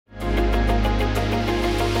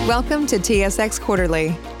Welcome to TSX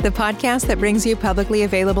Quarterly, the podcast that brings you publicly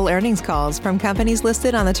available earnings calls from companies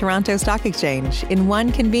listed on the Toronto Stock Exchange in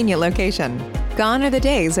one convenient location. Gone are the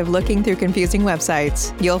days of looking through confusing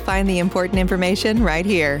websites. You'll find the important information right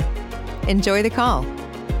here. Enjoy the call.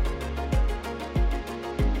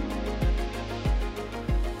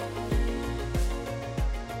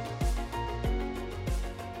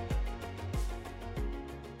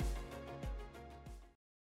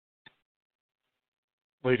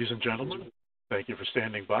 Ladies and gentlemen, thank you for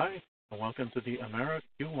standing by, and welcome to the Emera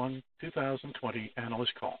Q1 2020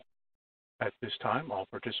 Analyst Call. At this time, all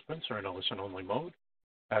participants are in a listen-only mode.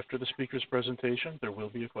 After the speaker's presentation, there will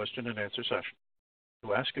be a question-and-answer session.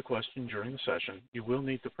 To ask a question during the session, you will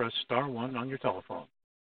need to press star 1 on your telephone.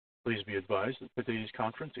 Please be advised that today's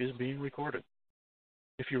conference is being recorded.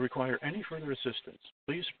 If you require any further assistance,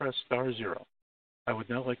 please press star 0. I would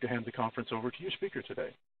now like to hand the conference over to your speaker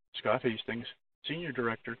today, Scott Hastings, Senior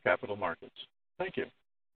Director, Capital Markets. Thank you.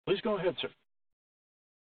 Please go ahead, sir.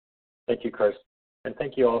 Thank you, Chris, and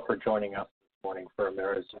thank you all for joining us this morning for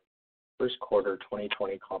Emera's first quarter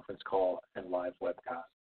 2020 conference call and live webcast.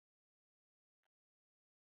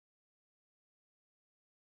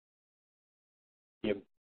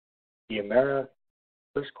 The Emera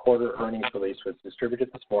first quarter earnings release was distributed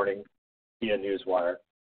this morning via Newswire,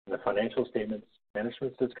 and the financial statements,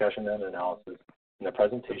 management's discussion and analysis, and the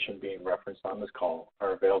presentation being referenced on this call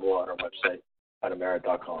are available on our website at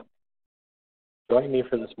emera.com. Joining me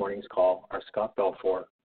for this morning's call are Scott Balfour,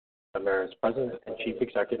 Emera's President and Chief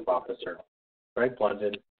Executive Officer, Greg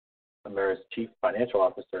Blunden, Emera's Chief Financial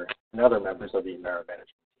Officer, and other members of the Emera management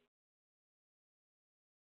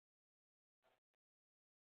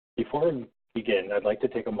team. Before we begin, I'd like to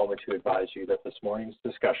take a moment to advise you that this morning's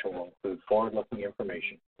discussion will include forward-looking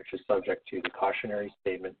information, which is subject to the cautionary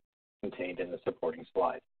statement contained in the supporting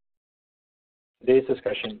slide. Today's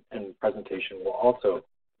discussion and presentation will also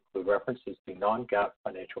include references to non-GAAP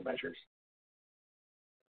financial measures.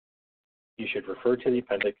 You should refer to the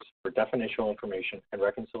appendix for definitional information and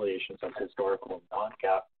reconciliations of historical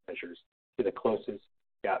non-GAAP measures to the closest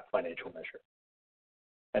GAAP financial measure.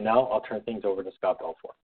 And now I'll turn things over to Scott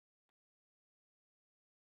Balfour.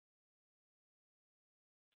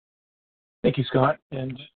 Thank you, Scott,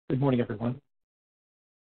 and good morning, everyone.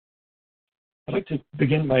 I'd like to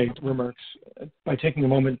begin my remarks by taking a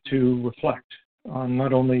moment to reflect on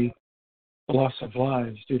not only the loss of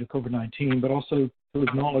lives due to COVID-19, but also to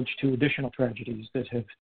acknowledge 2 additional tragedies that have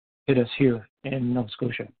hit us here in Nova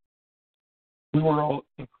Scotia. We were all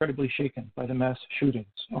incredibly shaken by the mass shootings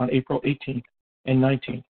on April 18th and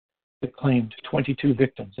 19th that claimed 22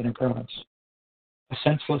 victims in our province. A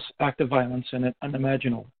senseless act of violence and an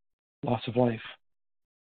unimaginable loss of life.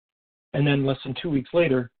 And then less than 2 weeks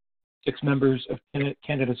later, 6 members of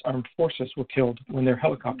Canada's armed forces were killed when their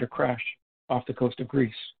helicopter crashed off the coast of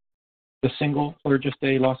Greece. The single largest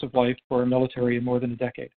day loss of life for our military in more than a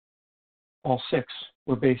decade. All 6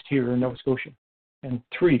 were based here in Nova Scotia, and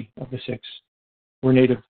 3 of the 6 were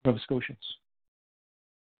native Nova Scotians.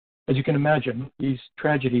 As you can imagine, these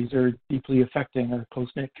tragedies are deeply affecting our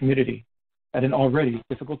close-knit community at an already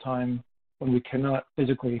difficult time when we cannot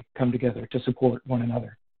physically come together to support one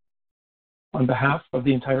another. On behalf of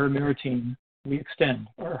the entire Emera team, we extend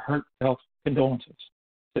our heartfelt condolences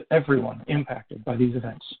to everyone impacted by these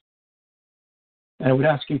events. And I would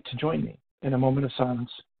ask you to join me in a moment of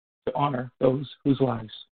silence to honor those whose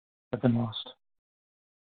lives have been lost.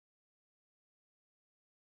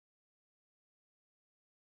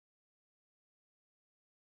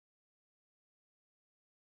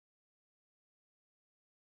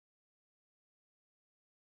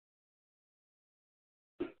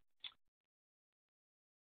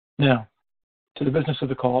 Now, to the business of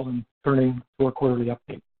the call and turning to our quarterly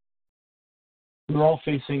update. We're all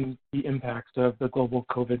facing the impacts of the global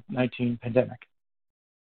COVID-19 pandemic.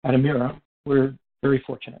 At Emera, we're very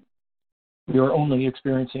fortunate. We are only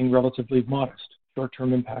experiencing relatively modest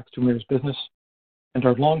short-term impacts to Emera's business, and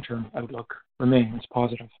our long-term outlook remains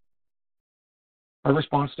positive. Our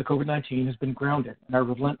response to COVID-19 has been grounded in our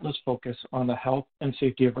relentless focus on the health and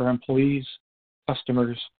safety of our employees,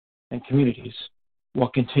 customers, and communities, while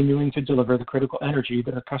continuing to deliver the critical energy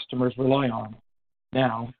that our customers rely on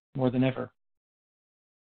now more than ever.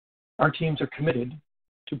 Our teams are committed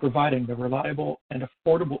to providing the reliable and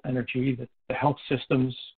affordable energy that the health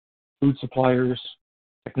systems, food suppliers,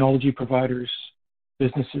 technology providers,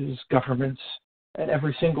 businesses, governments, and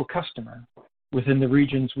every single customer within the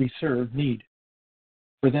regions we serve need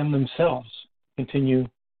for them themselves to continue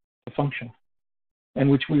to function, and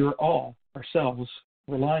which we are all ourselves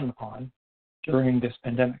relying upon during this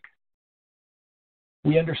pandemic.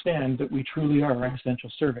 We understand that we truly are an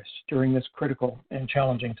essential service during this critical and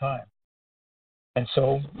challenging time. And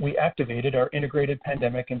so we activated our integrated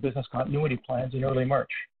pandemic and business continuity plans in early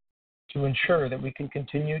March to ensure that we can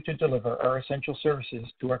continue to deliver our essential services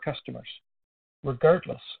to our customers,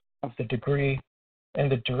 regardless of the degree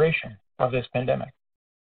and the duration of this pandemic.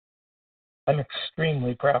 I'm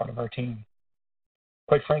extremely proud of our team.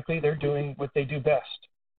 Quite frankly, they're doing what they do best,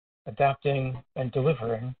 adapting and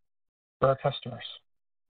delivering for our customers,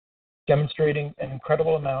 demonstrating an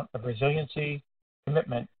incredible amount of resiliency,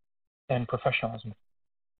 commitment, and professionalism.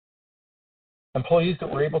 Employees that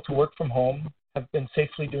were able to work from home have been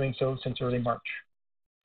safely doing so since early March.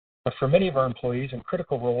 But for many of our employees in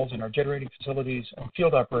critical roles in our generating facilities and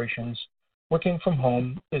field operations, working from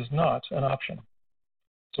home is not an option.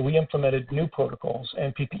 So we implemented new protocols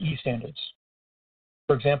and PPE standards.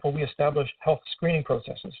 For example, we established health screening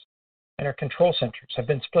processes, and our control centers have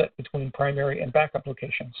been split between primary and backup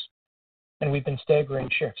locations, and we've been staggering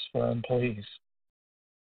shifts for our employees.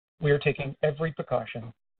 We are taking every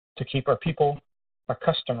precaution to keep our people, our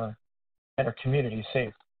customer, and our community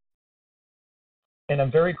safe. And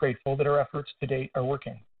I'm very grateful that our efforts to date are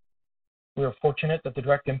working. We are fortunate that the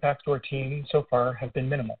direct impacts to our team so far have been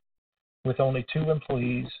minimal, with only 2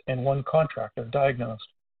 employees and 1 contractor diagnosed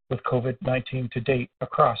with COVID-19 to date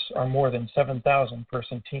across our more than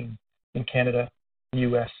 7,000-person team in Canada, the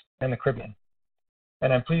U.S., and the Caribbean.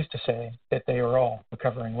 And I'm pleased to say that they are all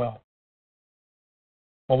recovering well.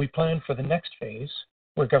 While we plan for the next phase,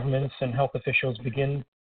 where governments and health officials begin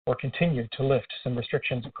or continue to lift some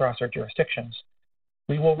restrictions across our jurisdictions,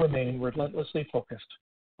 we will remain relentlessly focused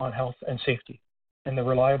on health and safety and the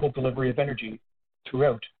reliable delivery of energy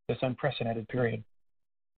throughout this unprecedented period.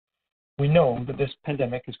 We know that this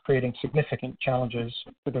pandemic is creating significant challenges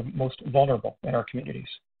for the most vulnerable in our communities,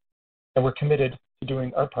 and we're committed to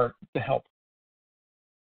doing our part to help.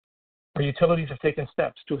 Our utilities have taken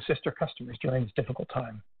steps to assist our customers during this difficult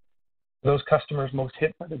time. For those customers most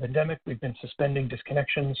hit by the pandemic, we've been suspending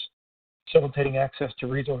disconnections, facilitating access to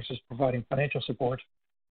resources, providing financial support,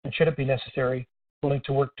 and should it be necessary, willing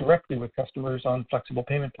to work directly with customers on flexible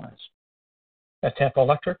payment plans. At Tampa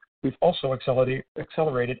Electric, we've also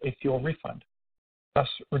accelerated a fuel refund, thus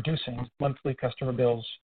reducing monthly customer bills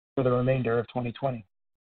for the remainder of 2020.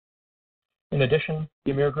 In addition,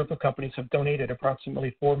 the Emera Group of companies have donated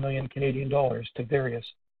approximately 4 million Canadian dollars to various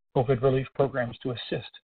COVID relief programs to assist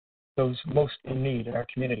those most in need in our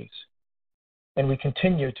communities. And we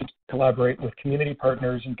continue to collaborate with community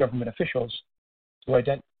partners and government officials to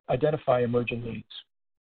identify emerging needs.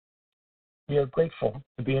 We are grateful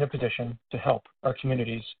to be in a position to help our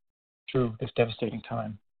communities through this devastating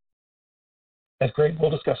time. As Greg will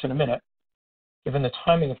discuss in a minute, given the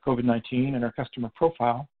timing of COVID-19 and our customer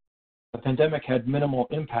profile, the pandemic had minimal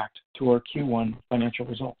impact to our Q1 financial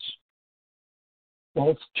results. While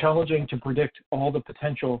it's challenging to predict all the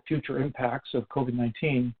potential future impacts of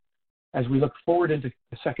COVID-19, as we look forward into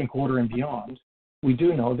the second quarter and beyond, we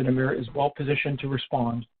do know that Emera is well positioned to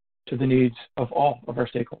respond to the needs of all of our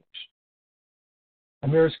stakeholders.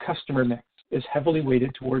 Emera's customer mix is heavily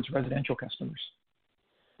weighted towards residential customers.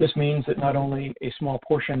 This means that not only a small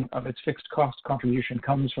portion of its fixed cost contribution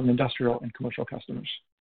comes from industrial and commercial customers.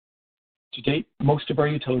 To date, most of our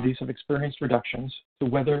utilities have experienced reductions to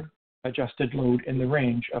weather-adjusted load in the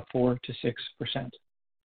range of 4 to 6%.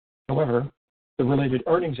 However, the related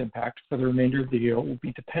earnings impact for the remainder of the year will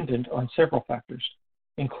be dependent on several factors,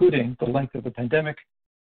 including the length of the pandemic,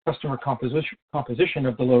 customer composition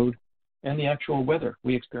of the load, and the actual weather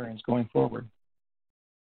we experience going forward.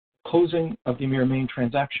 Closing of the Emera Maine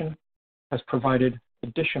transaction has provided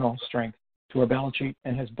additional strength to our balance sheet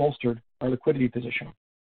and has bolstered our liquidity position.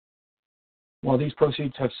 With these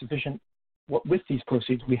proceeds,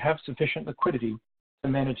 we have sufficient liquidity to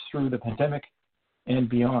manage through the pandemic and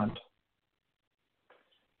beyond.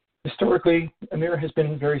 Historically, Emera has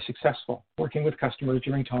been very successful working with customers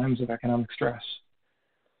during times of economic stress.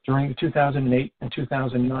 During the 2008 and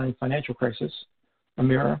 2009 financial crisis,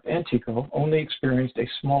 Emera and TECO only experienced a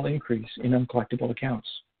small increase in uncollectible accounts.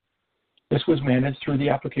 This was managed through the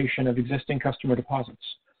application of existing customer deposits,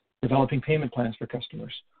 developing payment plans for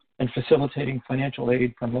customers, and facilitating financial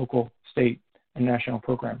aid from local, state, and national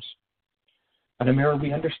programs. At Emera,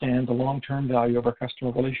 we understand the long-term value of our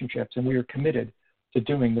customer relationships, and we are committed to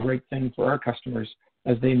doing the right thing for our customers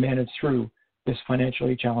as they manage through this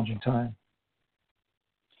financially challenging time.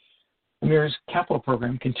 Emera's capital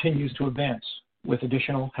program continues to advance with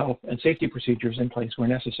additional health and safety procedures in place where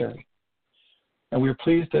necessary. And we are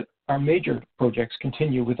pleased that our major projects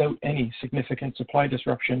continue without any significant supply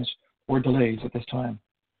disruptions or delays at this time.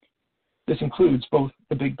 This includes both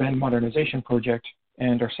the Big Bend Modernization Project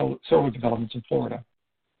and our solar developments in Florida.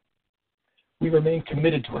 We remain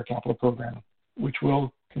committed to our capital program, which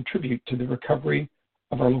will contribute to the recovery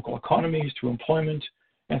of our local economies, to employment,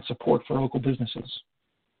 and support for local businesses.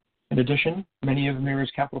 In addition, many of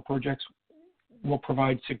Emera's capital projects will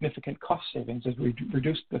provide significant cost savings as we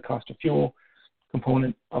reduce the cost of fuel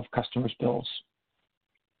component of customers' bills.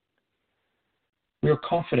 We are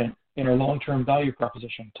confident in our long-term value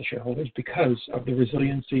proposition to shareholders because of the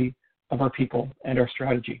resiliency of our people and our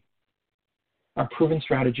strategy. Our proven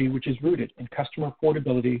strategy, which is rooted in customer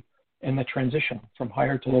affordability and the transition from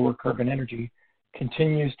higher to lower carbon energy,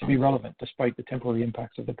 continues to be relevant despite the temporary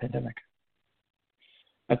impacts of the pandemic.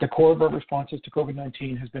 At the core of our responses to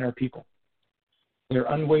COVID-19 has been our people. Their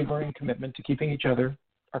unwavering commitment to keeping each other,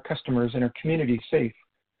 our customers, and our communities safe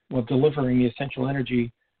while delivering the essential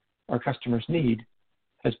energy our customers need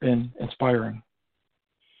has been inspiring.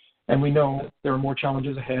 And we know there are more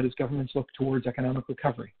challenges ahead as governments look towards economic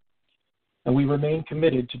recovery. And we remain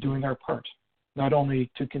committed to doing our part, not only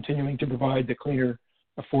to continuing to provide the cleaner,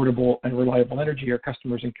 affordable, and reliable energy our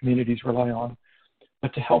customers and communities rely on,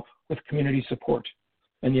 but to help with community support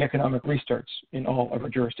and the economic restarts in all of our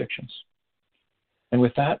jurisdictions. And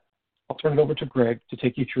with that, I'll turn it over to Greg to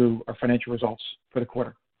take you through our financial results for the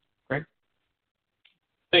quarter. Greg?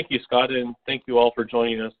 Thank you, Scott, and thank you all for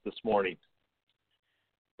joining us this morning.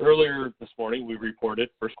 Earlier this morning, we reported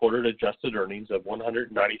first quarter adjusted earnings of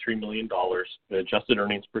 $193 million and adjusted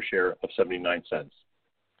earnings per share of 79 cents.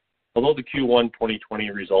 Although the Q1 2020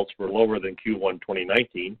 results were lower than Q1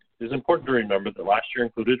 2019, it is important to remember that last year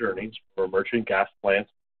included earnings for merchant gas plants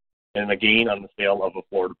and a gain on the sale of a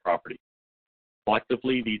Florida property.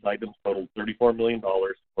 Collectively, these items totaled $34 million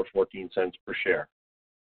or 14 cents per share.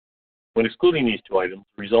 When excluding these two items,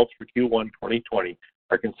 the results for Q1 2020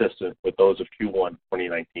 are consistent with those of Q1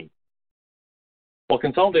 2019. While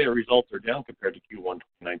consolidated results are down compared to Q1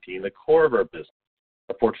 2019, the core of our business,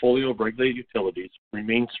 a portfolio of regulated utilities,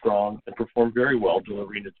 remained strong and performed very well,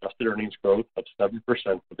 delivering adjusted earnings growth of 7%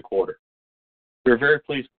 for the quarter. We are very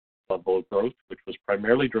pleased with level of growth, which was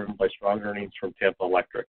primarily driven by strong earnings from Tampa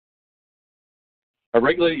Electric. Our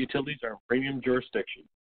regulated utilities are in premium jurisdictions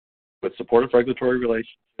with supportive regulatory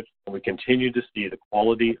relationships, and we continue to see the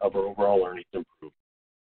quality of our overall earnings improve.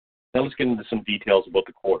 Now let's get into some details about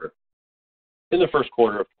the quarter. In the first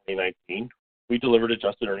quarter of 2019, we delivered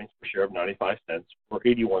adjusted earnings per share of 95 cents or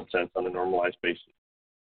 81 cents on a normalized basis.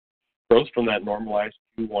 Growth from that normalized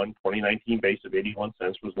Q1 2019 base of 81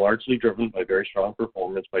 cents was largely driven by very strong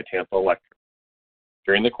performance by Tampa Electric.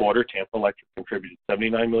 During the quarter, Tampa Electric contributed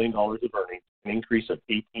 $79 million of earnings, an increase of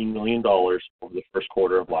 $18 million over the first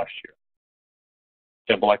quarter of last year.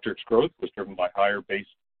 Tampa Electric's growth was driven by higher base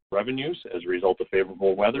revenues as a result of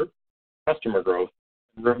favorable weather, customer growth,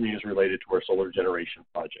 and revenues related to our solar generation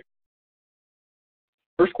project.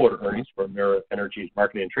 First quarter earnings for Emera Energy's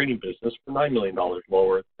marketing and trading business were $9 million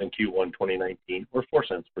lower than Q1 2019, or 4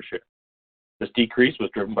 cents per share. This decrease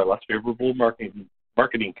was driven by less favorable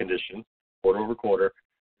marketing conditions quarter over quarter,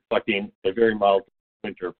 reflecting a very mild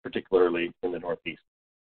winter, particularly in the Northeast.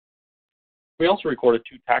 We also recorded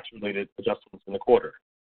two tax-related adjustments in the quarter.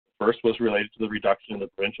 The first was related to the reduction in the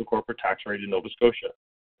provincial corporate tax rate in Nova Scotia.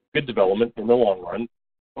 Good development in the long run,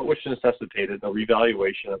 but which necessitated a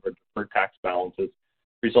revaluation of our deferred tax balances,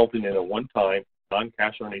 resulting in a one-time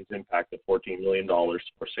non-cash earnings impact of $14 million or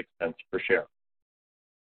 6 cents per share.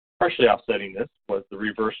 Partially offsetting this was the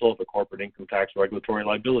reversal of the corporate income tax regulatory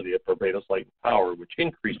liability of Barbados Light and Power, which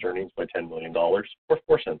increased earnings by $10 million or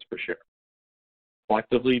 4 cents per share.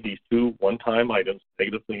 Collectively, these two one-time items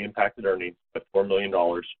negatively impacted earnings by $4 million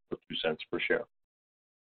or 2 cents per share.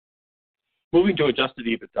 Moving to adjusted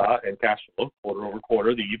EBITDA and cash flow, quarter over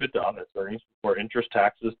quarter, the EBITDA, that's earnings before interest,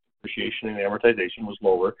 taxes, depreciation, and amortization, was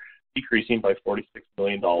lower, decreasing by $46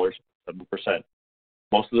 million, 7%.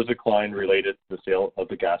 Most of the decline related to the sale of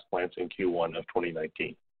the gas plants in Q1 of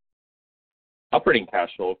 2019. Operating cash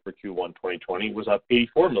flow for Q1 2020 was up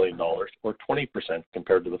 $84 million, or 20%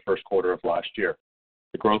 compared to the first quarter of last year.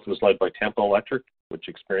 The growth was led by Tampa Electric, which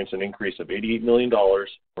experienced an increase of $88 million, or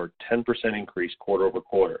 10% increase quarter over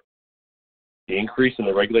quarter. The increase in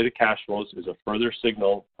the regulated cash flows is a further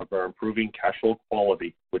signal of our improving cash flow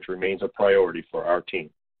quality, which remains a priority for our team.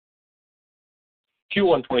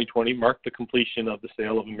 Q1 2020 marked the completion of the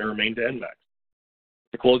sale of Emera Maine to ENMAX.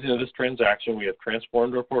 With the closing of this transaction, we have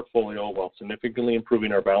transformed our portfolio while significantly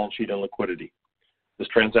improving our balance sheet and liquidity. This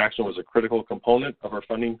transaction was a critical component of our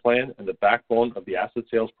funding plan and the backbone of the asset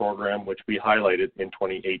sales program, which we highlighted in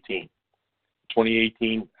 2018. The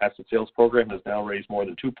 2018 asset sales program has now raised more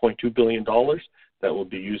than $2.2 billion that will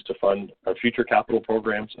be used to fund our future capital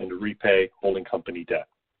programs and to repay holding company debt.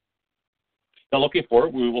 Now, looking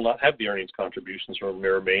forward, we will not have the earnings contributions from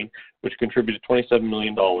Emera Maine, which contributed $27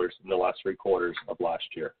 million in the last 3 quarters of last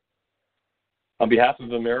year. On behalf of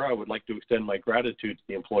Emera, I would like to extend my gratitude to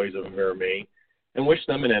the employees of Emera Maine and wish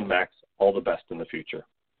them and ENMAX all the best in the future.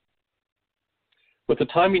 With the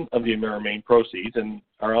timing of the Emera Maine proceeds and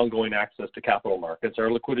our ongoing access to capital markets,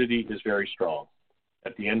 our liquidity is very strong.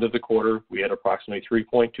 At the end of the quarter, we had approximately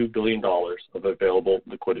 $3.2 billion of available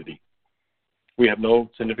liquidity. We have no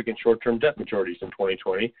significant short-term debt maturities in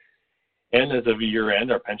 2020, and as of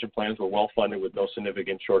year-end, our pension plans were well-funded with no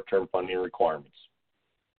significant short-term funding requirements.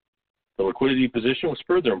 The liquidity position was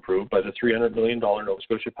further improved by the $300 million Nova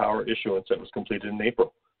Scotia Power issuance that was completed in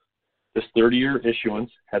April. This 30-year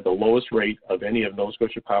issuance had the lowest rate of any of Nova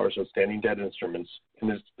Scotia Power's outstanding debt instruments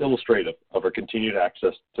and is illustrative of our continued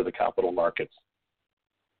access to the capital markets.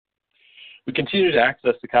 We continue to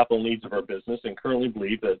access the capital needs of our business and currently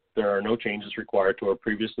believe that there are no changes required to our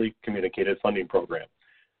previously communicated funding program.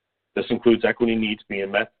 This includes equity needs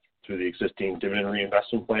being met through the existing dividend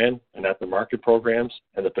reinvestment plan and at-the-market programs,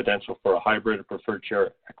 and the potential for a hybrid preferred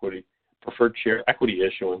share equity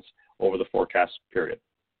issuance over the forecast period.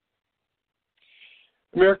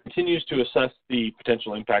 Emera continues to assess the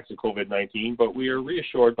potential impacts of COVID-19, but we are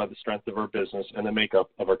reassured by the strength of our business and the makeup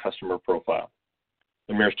of our customer profile.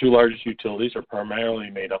 Emera's 2 largest utilities are primarily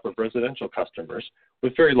made up of residential customers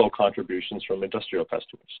with very low contributions from industrial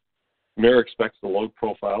customers. Emera expects the load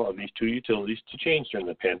profile of these 2 utilities to change during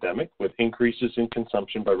the pandemic, with increases in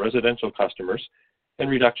consumption by residential customers and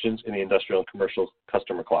reductions in the industrial and commercial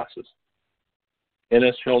customer classes. And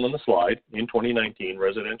as shown on the slide, in 2019,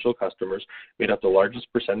 residential customers made up the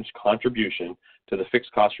largest percentage contribution to the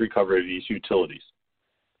fixed cost recovery of these utilities.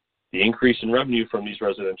 The increase in revenue from these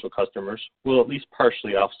residential customers will at least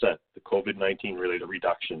partially offset the COVID-19 related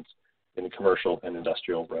reductions in the commercial and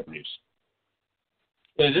industrial revenues.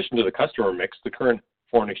 In addition to the customer mix, the current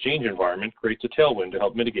foreign exchange environment creates a tailwind to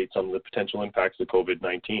help mitigate some of the potential impacts of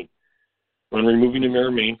COVID-19. When removing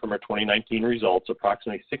Emera Maine from our 2019 results,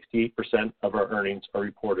 approximately 68% of our earnings are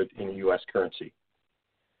reported in U.S. currency.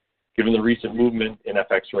 Given the recent movement in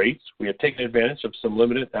FX rates, we have taken advantage of some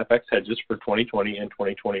limited FX hedges for 2020 and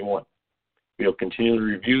 2021. We will continue to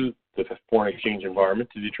review the foreign exchange environment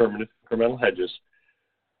to determine if incremental hedges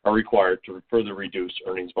are required to further reduce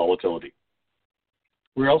earnings volatility.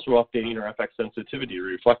 We're also updating our FX sensitivity to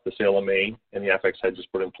reflect the sale of Maine and the FX hedges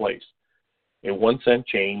put in place. A 1 cent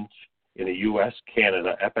change in a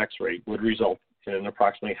U.S.-Canada FX rate would result in an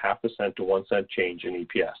approximately half a cent to 1 cent change in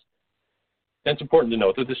EPS. And it's important to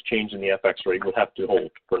note that this change in the FX rate will have to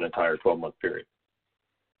hold for an entire 12-month period.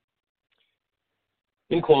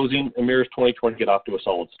 In closing, Emera's 2020 get off to a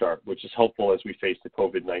solid start, which is helpful as we face the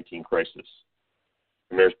COVID-19 crisis.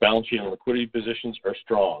 Emera's balance sheet and liquidity positions are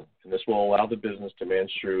strong, and this will allow the business to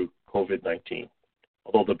manage through COVID-19.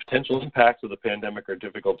 Although the potential impacts of the pandemic are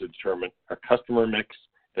difficult to determine, our customer mix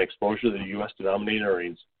and exposure to the U.S.-denominated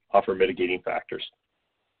earnings offer mitigating factors.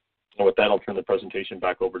 And with that, I'll turn the presentation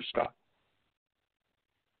back over to Scott.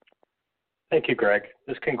 Thank you, Greg.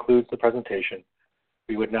 This concludes the presentation.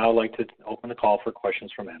 We would now like to open the call for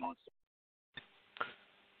questions from analysts.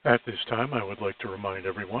 At this time, I would like to remind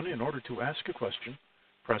everyone, in order to ask a question,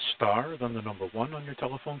 press star, then the number 1 on your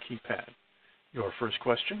telephone keypad. Your first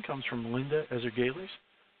question comes from Linda Ezergailis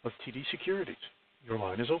of TD Securities. Your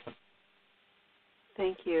line is open.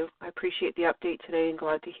 Thank you. I appreciate the update today and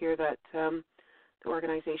glad to hear that the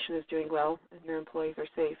organization is doing well and your employees are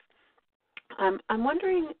safe. I'm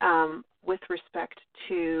wondering, with respect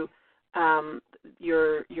to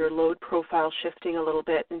your load profile shifting a little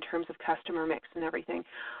bit in terms of customer mix and everything,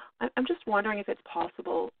 I'm just wondering if it's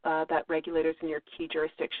possible that regulators in your key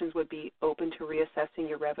jurisdictions would be open to reassessing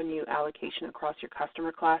your revenue allocation across your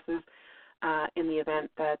customer classes in the event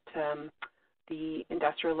that the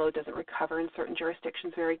industrial load doesn't recover in certain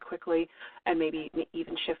jurisdictions very quickly, and maybe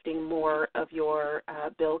even shifting more of your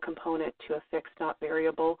bill component to a fixed, not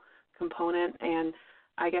variable component. And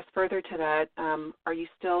I guess further to that, are you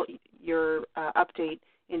still, your update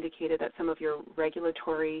indicated that some of your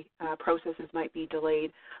regulatory processes might be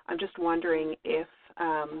delayed. I'm just wondering if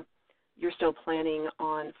you're still planning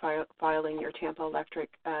on filing your Tampa Electric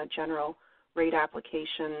general rate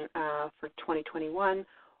application for 2021,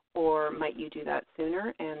 or might you do that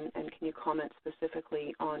sooner? And can you comment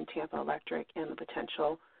specifically on Tampa Electric and the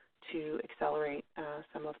potential to accelerate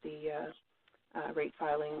some of the rate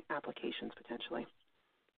filing applications potentially?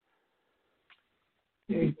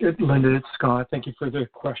 Linda, it's Scott. Thank you for the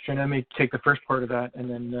question. I may take the first part of that, and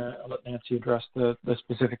then I'll let Nancy address the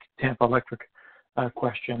specific Tampa Electric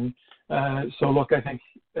question. So look, I think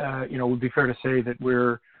it would be fair to say that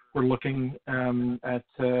we're looking at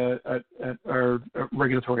our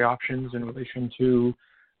regulatory options in relation to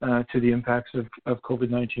the impacts of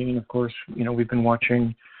COVID-19. Of course, we've been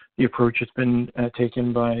watching the approach that's been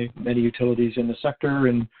taken by many utilities in the sector,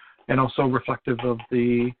 and also reflective of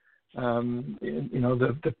the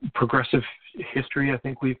progressive history I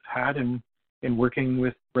think we've had in working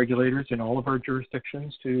with regulators in all of our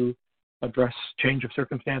jurisdictions to address change of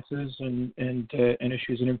circumstances and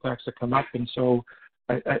issues and impacts that come up. And so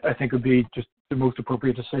I think it would be just the most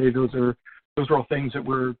appropriate to say those are all things that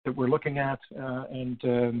we're looking at, and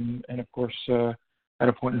of course at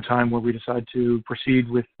a point in time where we decide to proceed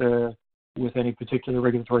with any particular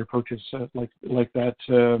regulatory approaches like that,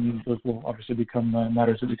 those will obviously become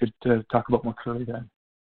matters that we could talk about more clearly then.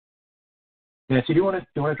 Nancy, do you want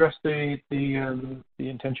to address the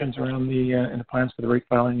intentions around and the plans for the rate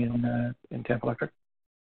filing in Tampa Electric?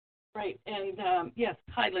 Right, and yes,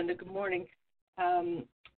 hi Linda, good morning.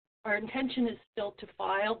 Our intention is still to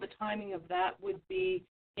file. The timing of that would be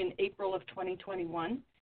in April of 2021.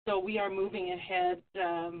 So we are moving ahead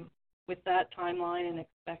with that timeline and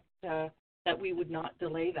expect that we would not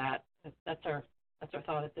delay that. That's our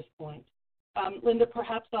thought at this point. Linda,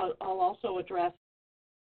 perhaps I'll also address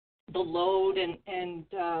the load and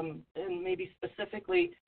maybe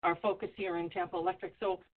specifically our focus here in Tampa Electric.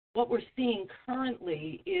 So what we're seeing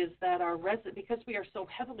currently is that because we are so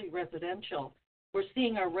heavily residential, we're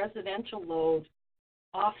seeing our residential load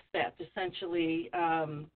offset essentially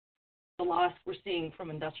the loss we're seeing from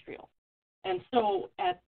industrial. And so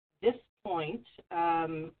at this point,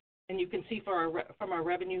 and you can see from our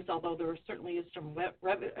revenues, although there certainly is some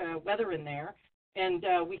weather in there, and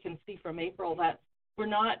we can see from April that we're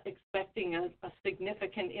not expecting a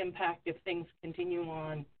significant impact if things continue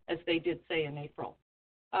on as they did say in April.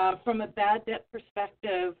 From a bad debt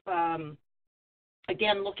perspective,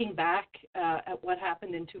 again, looking back at what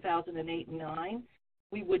happened in 2008 and 9,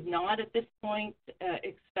 we would not at this point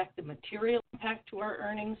expect a material impact to our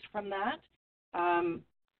earnings from that.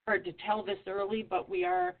 Hard to tell this early, but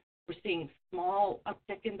we're seeing small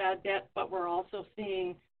uptick in bad debt, but we're also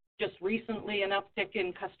seeing just recently an uptick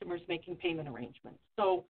in customers making payment arrangements.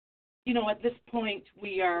 So, at this point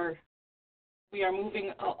we are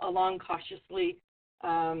moving along cautiously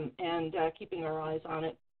and keeping our eyes on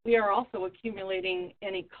it. We are also accumulating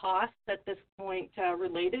any costs at this point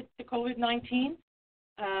related to COVID-19,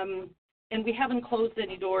 and we haven't closed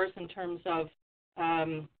any doors in terms of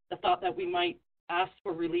the thought that we might ask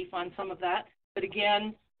for relief on some of that. But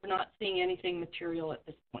again, we're not seeing anything material at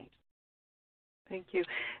this point. Thank you.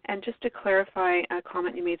 And just to clarify a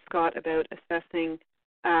comment you made, Scott, about assessing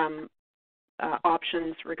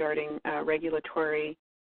options regarding regulatory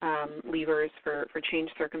levers for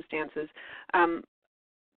changed circumstances,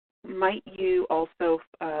 might you also,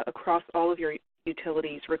 across all of your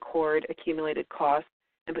utilities, record accumulated costs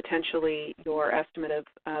and potentially your estimate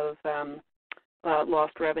of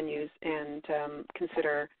lost revenues and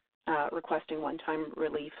consider requesting one-time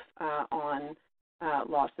relief on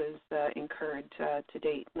losses incurred to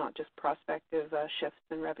date, not just prospective shifts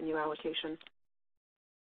in revenue allocation?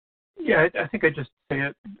 Yeah, I think I just say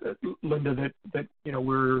it, Linda, that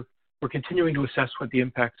we're continuing to assess what the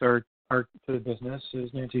impacts are to the business.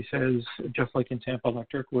 As Nancy says, just like in Tampa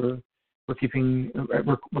Electric, we're recording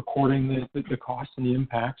the costs and the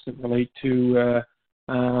impacts that relate to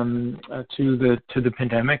the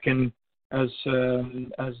pandemic, and as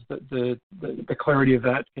the clarity of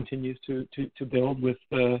that continues to build with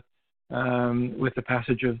the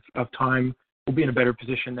passage of time, we'll be in a better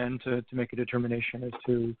position then to make a determination as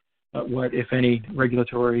to what, if any,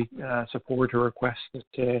 regulatory support or requests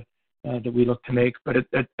that we look to make. But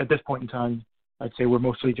at this point in time, I'd say we're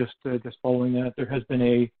mostly just following that. There has been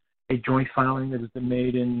a joint filing that has been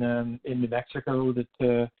made in New Mexico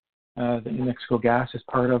that New Mexico Gas is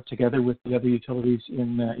part of, together with the other utilities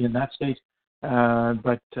in that state.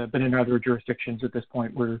 But in other jurisdictions at this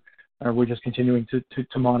point, we're just continuing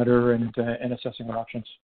to monitor and assessing our options.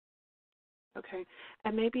 Okay,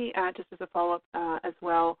 and maybe just as a follow-up as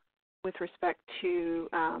well, with respect to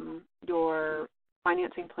your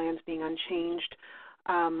financing plans being unchanged,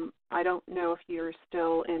 I don't know if you're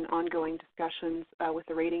still in ongoing discussions with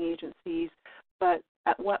the rating agencies, but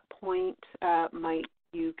at what point might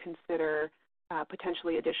you consider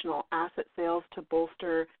potentially additional asset sales to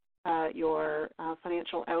bolster your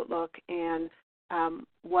financial outlook, and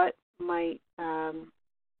what might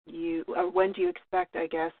when do you expect, I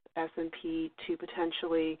guess, S&P to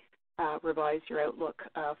potentially revise your outlook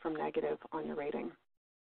from negative on your rating?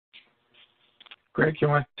 Greg, you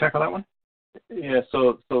want to tackle that one? Yeah,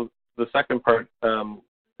 so the second part,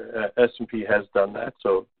 S&P has done that.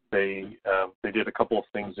 So they did a couple of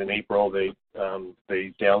things in April. They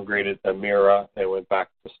downgraded Emera and went back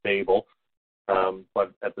to stable.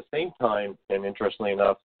 But at the same time, and interestingly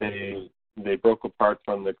enough, they broke apart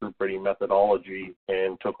from the group rating methodology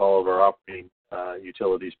and took all of our operating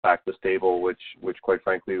utilities back to stable, which quite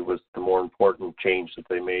frankly was the more important change that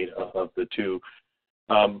they made of the two.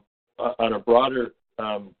 On a broader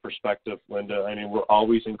perspective, Linda, I mean, we're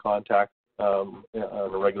always in contact on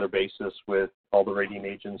a regular basis with all the rating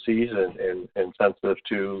agencies and sensitive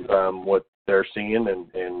to what they're seeing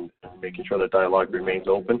and making sure that dialogue remains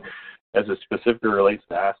open. As it specifically relates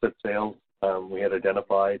to asset sales, we had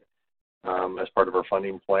identified as part of our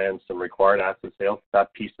funding plan some required asset sales.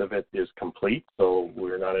 That piece of it is complete, so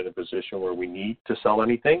we're not in a position where we need to sell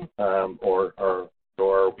anything, or are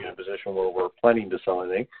we in a position where we're planning to sell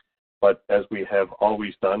anything. But as we have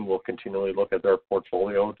always done, we'll continually look at our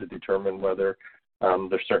portfolio to determine whether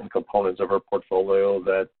there's certain components of our portfolio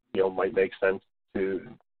that might make sense to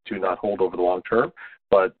not hold over the long term,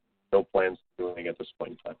 but no plans to do anything at this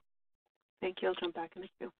point in time. Thank you. I'll jump back in the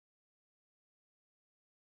queue.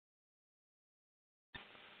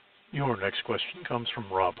 Your next question comes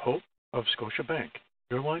from Rob Hope of Scotiabank.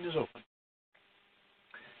 Your line is open.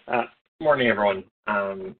 Morning, everyone.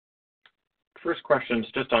 First question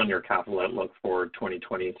is just on your capital outlook for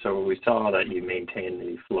 2020. So we saw that you maintained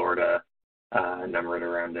the Florida number at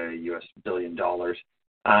around $1 billion.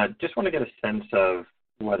 Just want to get a sense of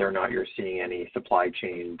whether or not you're seeing any supply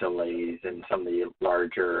chain delays in some of the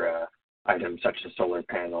larger items such as solar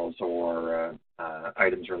panels or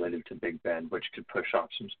items related to Big Bend, which could push off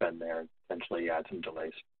some spend there and potentially add some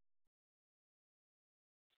delays.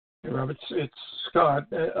 Hey, Rob, it's Scott.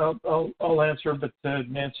 I'll answer, but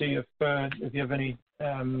Nancy, if you have any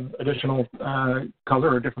additional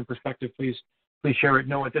color or different perspective, please share it.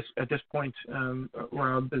 No, at this point,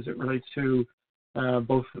 Rob, as it relates to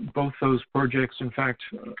both those projects, in fact,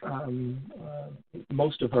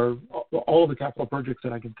 all of the capital projects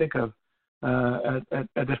that I can think of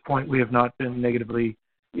at this point, we have not been negatively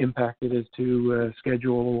impacted as to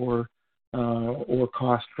schedule or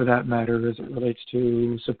cost, for that matter, as it relates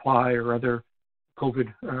to supply or other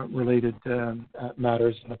COVID-related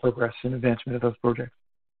matters in the progress and advancement of those projects.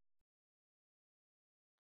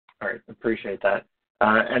 All right, appreciate that.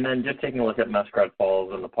 And then just taking a look at Muskrat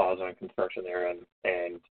Falls and the pause on construction there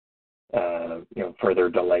and further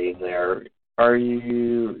delays there. Are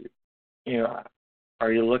you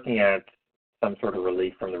looking at some sort of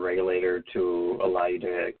relief from the regulator to allow you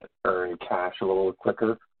to earn cash a little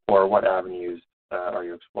quicker, or what avenues are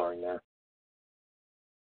you exploring there?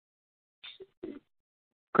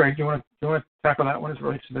 Greg, do you want to tackle that one as it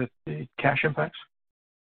relates to the cash impacts?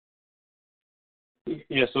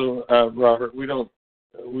 Yeah. So, Robert,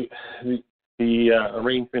 the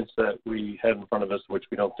arrangements that we had in front of us, which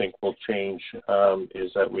we don't think will change,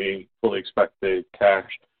 is that we fully expect the cash,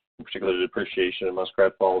 in particular the depreciation in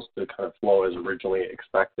Muskrat Falls, to kind of flow as originally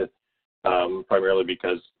expected, primarily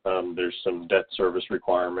because there's some debt service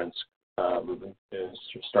requirements is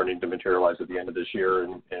starting to materialize at the end of this year,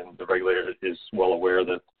 and the regulator is well aware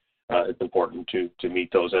that it's important to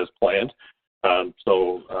meet those as planned.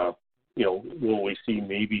 Will we see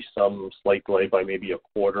maybe some slight delay by maybe a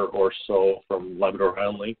quarter or so from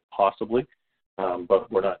Labrador-Island Link? Possibly. But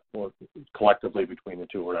collectively between the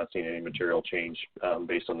two, we're not seeing any material change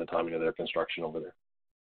based on the timing of their construction over there.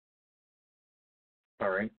 All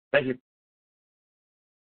right. Thank you.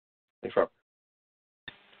 Thanks, Rob.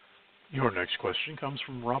 Your next question comes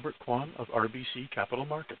from Robert Kwan of RBC Capital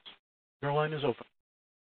Markets. Your line is open.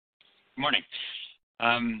 Good morning.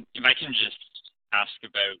 If I can just ask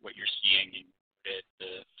about what you're seeing in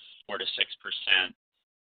the 4 to 6%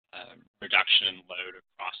 reduction in load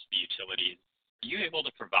across the utilities. Are you able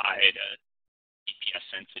to provide a EPS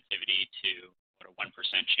sensitivity to what a 1%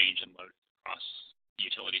 change in load across the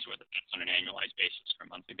utilities, whether that's on an annualized basis or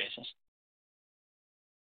a monthly basis?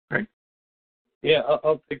 Right. Yeah,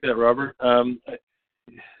 I'll take that, Robert.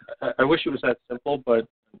 I wish it was that simple, but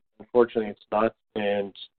unfortunately it's not.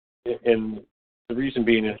 And the reason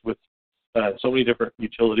being is with so many different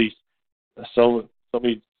utilities, so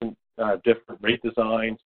many different rate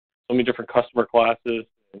designs, so many different customer classes,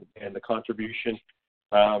 and the contribution,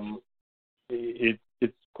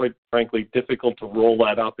 it's quite frankly difficult to roll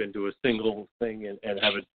that up into a single thing and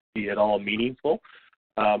have it be at all meaningful.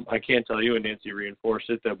 I can tell you, and Nancy reinforced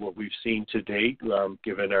it, that what we've seen to date,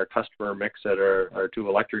 given our customer mix at our two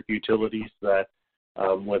electric utilities, that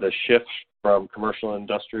with a shift from commercial and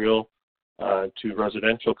industrial to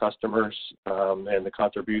residential customers and the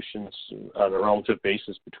contributions on a relative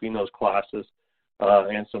basis between those classes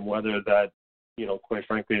and some weather, that quite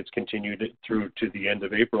frankly, it's continued through to the end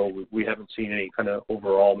of April. We haven't seen any kind of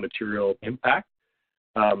overall material impact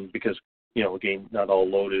because, again, not all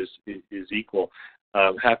load is equal.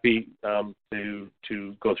 Happy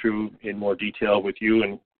to go through in more detail with you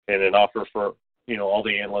and an offer for, all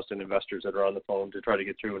the analysts and investors that are on the phone to try to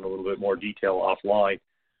get through in a little bit more detail offline.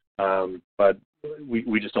 But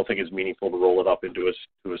we just don't think it's meaningful to roll it up into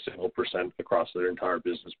a single percent across their entire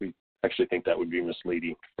business. We actually think that would be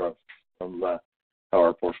misleading from how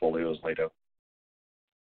our portfolio is laid out.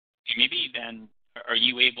 Maybe then, are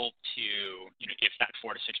you able to, if that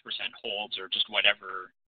 4 to 6% holds or just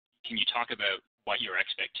whatever, can you talk about what your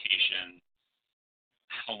expectation,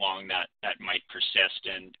 how long that might persist,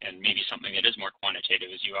 and maybe something that is more quantitative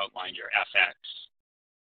as you outlined your FX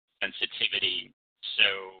sensitivity.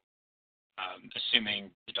 So assuming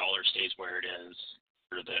the dollar stays where it is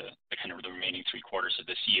for the kind of the remaining 3 quarters of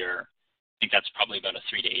this year, I think that's probably about a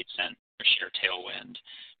 3 to 8 cent per share tailwind.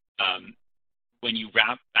 When you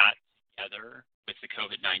wrap that together with the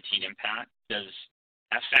COVID-19 impact, does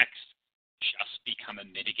FX just become a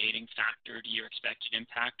mitigating factor to your expected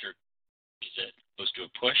impact, or is it close to a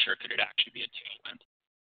push, or could it actually be a tailwind?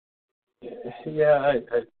 Yeah,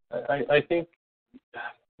 I think,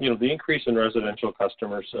 the increase in residential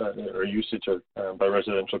customers or usage by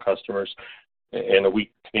residential customers and a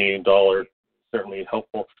weak Canadian dollar certainly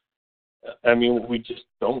helpful. I mean, what we just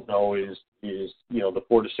don't know is the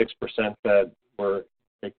 4 to 6% that we're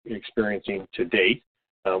experiencing to date,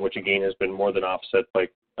 which again has been more than offset by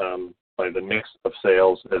the mix of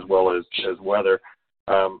sales as well as weather.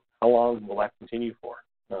 How long will that continue for?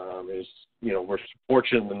 We're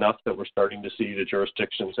fortunate enough that we're starting to see the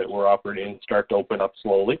jurisdictions that we're operating in start to open up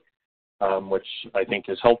slowly, which I think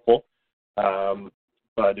is helpful.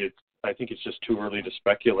 But I think it's just too early to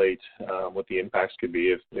speculate what the impacts could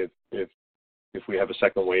be if we have a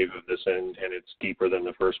second wave of this and it's deeper than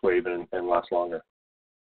the first wave and lasts longer.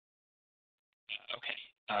 Okay.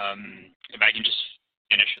 If I can just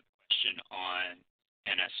finish with a question on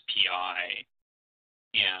NSPI,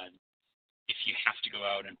 and if you have to go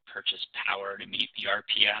out and purchase power to meet the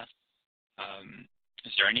RPS,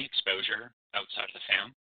 is there any exposure outside of the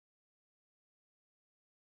FAM?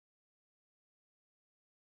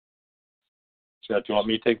 Scott, do you want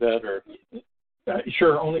me to take that, or?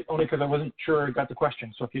 Sure, only because I wasn't sure I got the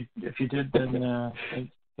question. So if you did, then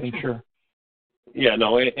sure. Yeah,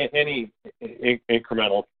 no, any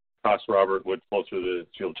incremental cost, Robert, would flow through the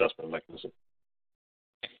fuel adjustment mechanism.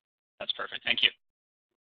 Okay. That's perfect. Thank you.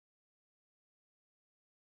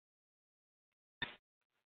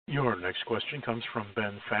 Your next question comes from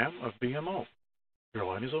Ben Pham of BMO. Your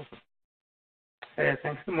line is open. Hey,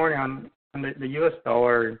 thanks. Good morning. On the U.S.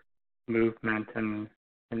 dollar movement, and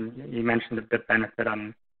you mentioned the benefit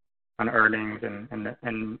on earnings and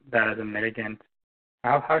that as a mitigant.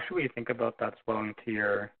 How should we think about that flowing to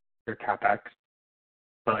your CapEx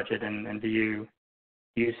budget, and do you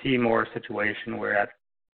see more situation where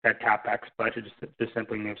that CapEx budget just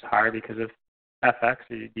simply moves higher because of FX?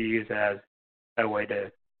 Or do you use it as a way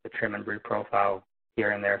to trim and reprofile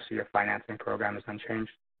here and there so your financing program is unchanged?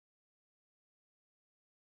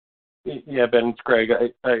 Yeah, Ben, it's Greg.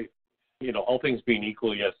 I all things being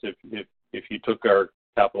equal, yes, if you took our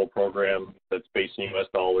capital program that's based in U.S.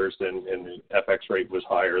 dollars and the FX rate was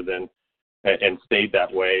higher than and stayed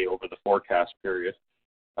that way over the forecast period,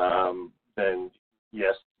 then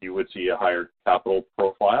yes, you would see a higher capital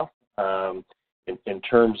profile. In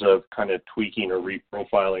terms of kind of tweaking or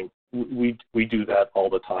reprofiling, we do that all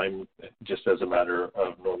the time just as a matter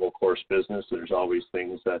of normal course business. There's always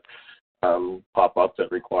things that pop up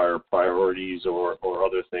that require priorities or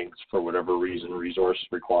other things for whatever reason, resource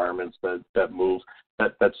requirements that move.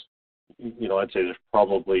 That's I'd say there's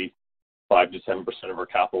probably 5 to 10% of our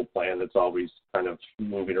capital plan that's always kind of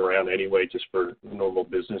moving around anyway, just for normal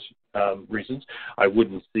business reasons. I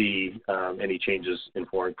wouldn't see any changes in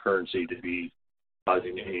foreign currency to be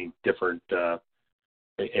causing any different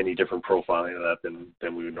profiling of that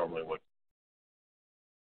than we would normally would.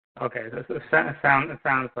 Okay, it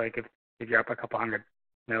sounds like if you're up a couple $100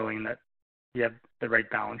 million, that you have the right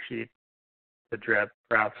balance sheet to drip,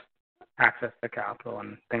 perhaps access to capital,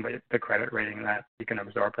 and think about the credit rating that you can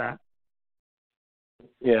absorb that.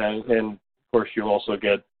 Yeah, and of course you also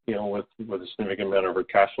get, with a significant amount of our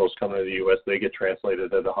cash flows coming to the U.S., they get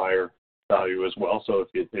translated at a higher value as well. So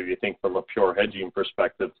if you think from a pure hedging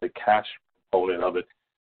perspective, the cash component of it,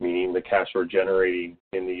 meaning the cash we're generating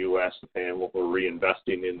in the U.S. and what we're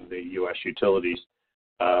reinvesting in the U.S. utilities,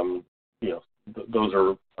 those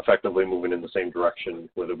are effectively moving in the same direction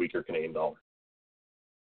with a weaker Canadian dollar.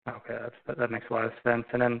 Okay, that makes a lot of sense.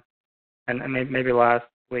 And maybe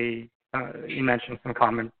lastly, you mentioned some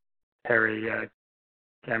commentary. I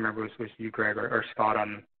can't remember if it was you, Greg, or Scott,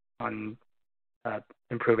 on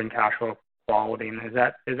improving cash flow quality. And is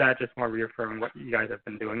that just more reaffirming what you guys have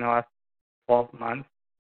been doing the last 12 months,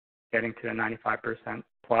 getting to a 95%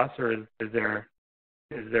 plus, or is there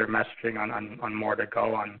messaging on more to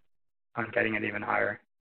go on getting it even higher?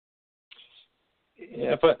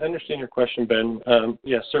 Yeah, if I understand your question, Ben,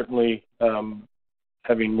 certainly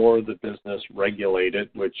having more of the business regulated,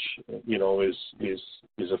 which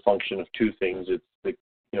is a function of two things. It's the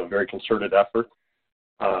very concerted effort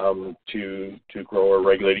to grow our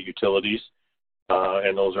regulated utilities,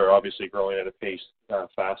 and those are obviously growing at a pace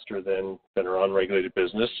faster than our unregulated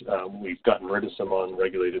business. We've gotten rid of some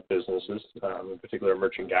unregulated businesses, in particular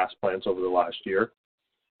merchant gas plants over the last year.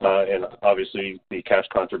 And obviously the cash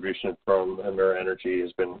contribution from Emera Energy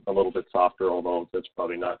has been a little bit softer, although that's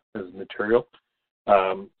probably not as material.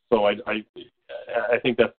 So I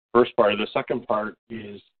think that's the first part. The second part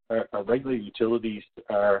is our regulated utilities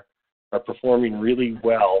are performing really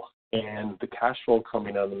well, and the cash flow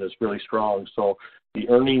coming out of them is really strong. So the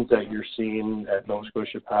earnings that you're seeing at Nova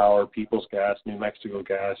Scotia Power, Peoples Gas, New Mexico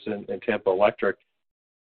Gas, and Tampa Electric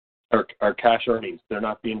are cash earnings. They're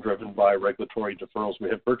not being driven by regulatory deferrals. We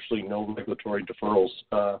have virtually no regulatory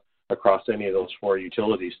deferrals across any of those four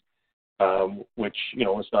utilities, which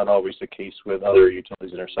is not always the case with other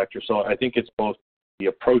utilities in our sector. So I think it's both the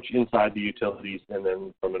approach inside the utilities and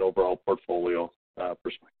then from an overall portfolio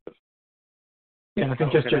perspective. Yeah, I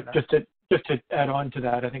think just to add on to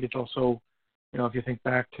that, I think it's also, if you think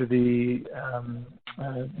back to the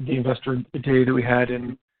investor day that we had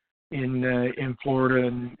in Florida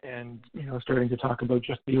and starting to talk about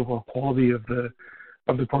just the overall quality of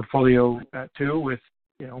the portfolio too, with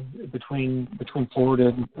between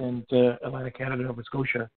Florida and Atlantic Canada, Nova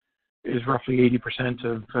Scotia is roughly 80%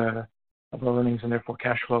 of our earnings and therefore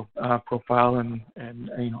cash flow profile, and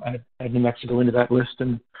add New Mexico into that list,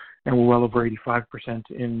 and we're well over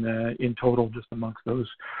 85% in total just amongst those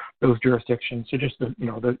jurisdictions. So just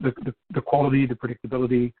the quality, the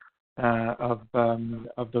predictability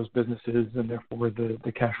of those businesses, and therefore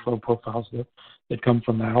the cash flow profiles that come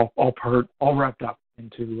from that, all wrapped up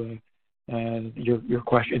into your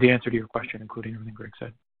question, the answer to your question, including everything Greg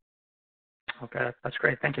said. Okay, that's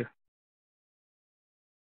great. Thank you.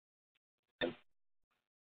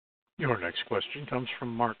 Your next question comes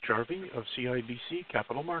from Mark Jarvi of CIBC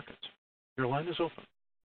Capital Markets. Your line is open.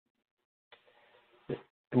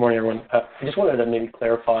 Good morning, everyone. I just wanted to maybe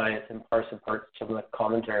clarify and parse apart some of the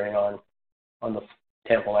commentary on the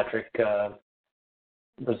Tampa Electric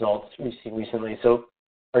results we've seen recently. So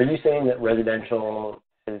are you saying that residential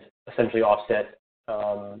has essentially offset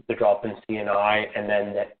the drop in C&I, and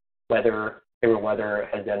then that favorable weather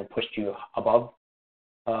has then pushed you above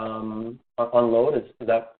on load? Is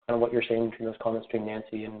that kind of what you're saying between those comments between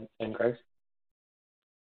Nancy and Greg?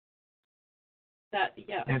 Nancy?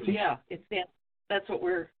 Yeah, that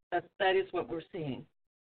is what we're seeing.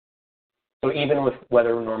 So even with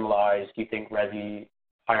weather normalized, do you think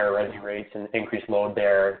higher resi rates and increased load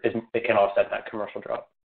there, it can offset that commercial drop?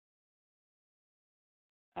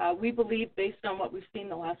 We believe, based on what we've seen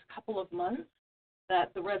the last couple of months,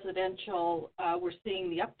 that the residential, we're seeing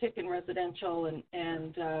the uptick in residential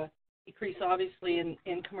and decrease obviously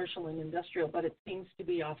in commercial and industrial, but it seems to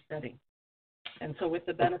be offsetting. And so with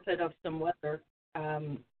the benefit of some weather,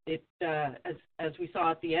 as we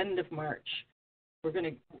saw at the end of March,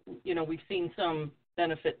 we've seen some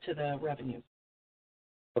benefit to the revenue.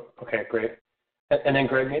 Okay, great. And then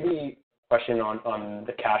Greg, maybe a question on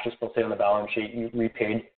the cash that's still sitting on the balance sheet. You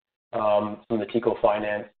repaid some of the TECO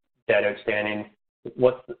Finance debt outstanding.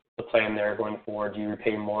 What's the plan there going forward? Do you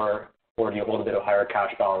repay more, or do you hold a bit of higher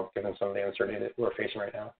cash balance given some of the uncertainty that we're facing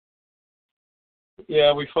right now?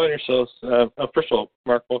 Yeah, we find ourselves, first of all,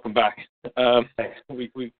 Mark, welcome back. Thanks.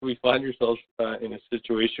 We find ourselves in a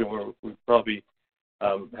situation where we probably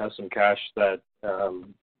have some cash that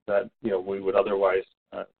we would otherwise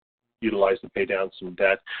utilize to pay down some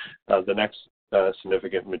debt. The next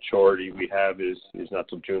significant maturity we have is not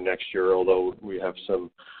till June next year, although we have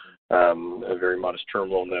a very modest term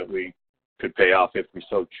loan that we could pay off if we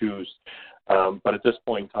so choose. But at this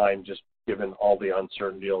point in time, just given all the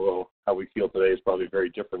uncertainty, although how we feel today is probably very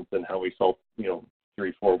different than how we felt,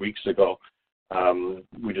 3-4 weeks ago,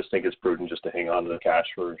 we just think it's prudent just to hang on to the cash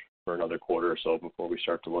for another quarter or so before we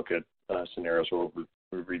start to look at scenarios where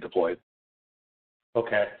we redeploy.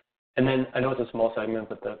 Okay. And then I know it's a small segment,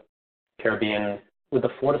 but the Caribbean, would the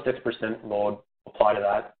 4-6% load apply to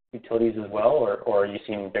that utilities as well, or are you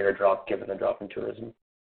seeing a bigger drop given the drop in tourism?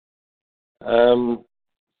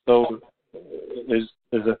 So as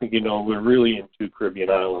I think you know, we're really in two Caribbean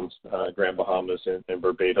islands, Grand Bahamas and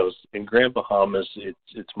Barbados. In Grand Bahamas,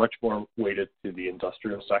 it's much more weighted to the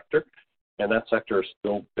industrial sector, and that sector has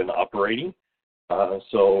still been operating.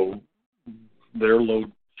 So their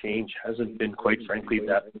load change hasn't been, quite frankly,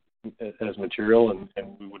 that as material, and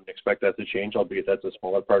we wouldn't expect that to change, albeit that's a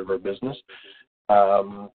smaller part of our business.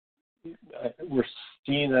 We're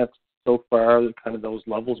seeing that so far, kind of those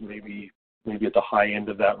levels, maybe at the high end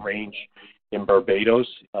of that range in Barbados,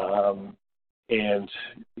 and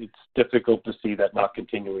it's difficult to see that not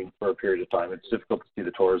continuing for a period of time. It's difficult to see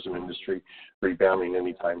the tourism industry rebounding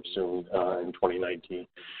anytime soon in 2019.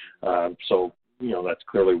 So, that's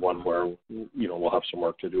clearly one where, we'll have some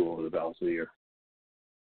work to do over the balance of the year.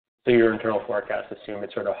 So your internal forecasts assume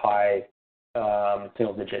it's sort of high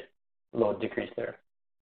single-digit load decrease there?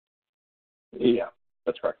 Yeah,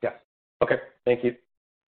 that's correct. Yeah. Okay, thank you.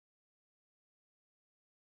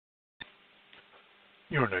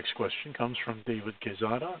 Your next question comes from David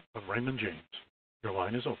Quezada of Raymond James. Your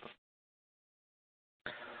line is open.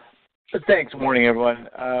 Thanks. Good morning, everyone.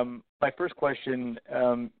 My first question,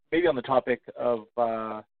 maybe on the topic of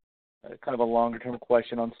kind of a longer-term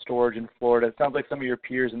question on storage in Florida. It sounds like some of your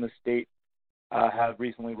peers in the state have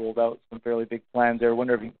recently rolled out some fairly big plans there. I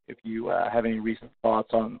wonder if you have any recent thoughts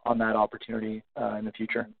on that opportunity in the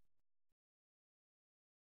future.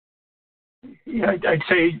 Yeah, I'd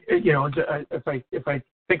say, if I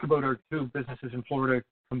think about our two businesses in Florida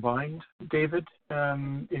combined, David,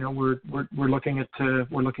 we're looking at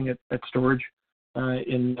storage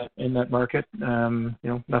in that market.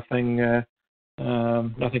 Nothing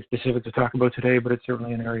specific to talk about today, but it's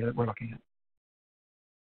certainly an area that we're looking at.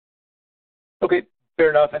 Okay, fair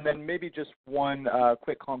enough. And then maybe just one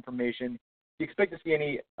quick confirmation. Do you expect to see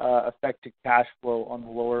any effect to cash flow on the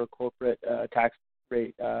lower corporate tax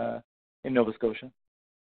rate in Nova Scotia?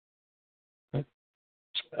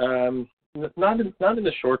 Not in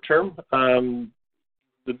the short term.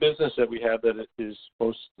 The business that we have that is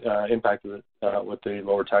most impacted with the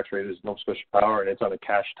lower tax rate is Nova Scotia Power, and it's on a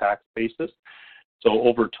cash tax basis. So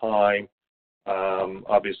over time,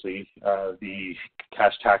 obviously, the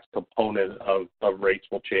cash tax component of rates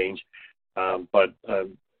will change, but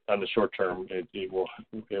on the short term, it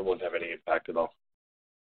won't have any impact at all.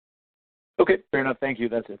 Okay, fair enough. Thank you.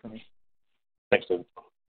 That's it for me. Thanks, David.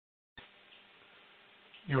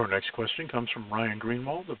 Your next question comes from Ryan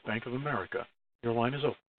Greenwald of Bank of America. Your line is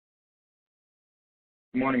open.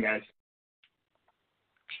 Good morning, guys.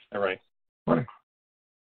 All right. Morning.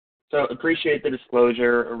 So appreciate the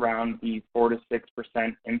disclosure around the 4 to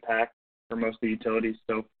 6% impact for most of the utilities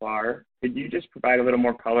so far. Could you just provide a little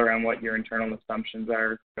more color on what your internal assumptions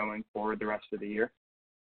are going forward the rest of the year?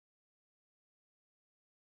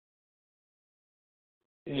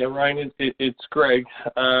 Yeah, Ryan, it's Greg.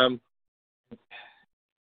 I'd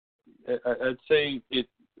say it's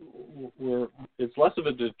less of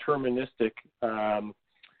a deterministic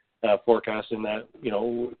forecast in that,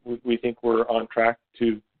 we think we're on track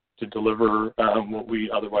to deliver what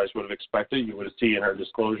we otherwise would have expected. You would see in our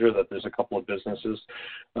disclosure that there's a couple of businesses,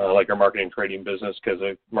 like our marketing and trading business, because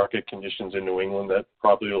of market conditions in New England, that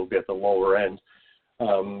probably will be at the lower end.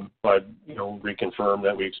 But, reconfirm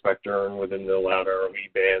that we expect to earn within the allowed ROE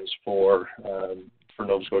bands for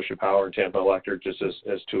Nova Scotia Power and Tampa Electric, just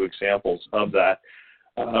as two examples of that.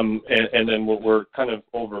 And then what we're kind of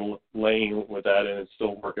overlaying with that, and it's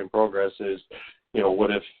still work in progress, is,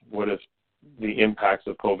 what if the impacts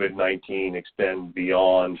of COVID-19 extend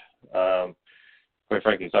beyond, quite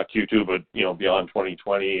frankly, it's not Q2, but, beyond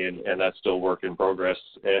 2020, and that's still work in progress.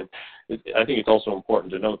 And I think it's also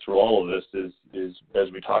important to note through all of this is as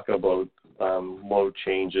we talk about load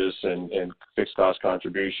changes and fixed cost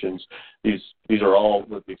contributions, these are all,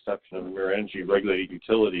 with the exception of Emera Energy, regulated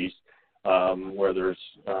utilities, where there's,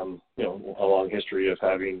 a long history of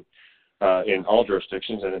having, in all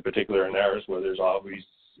jurisdictions, and in particular in ours, where there's always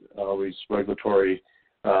regulatory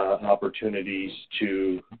opportunities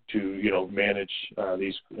to manage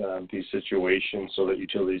these situations so that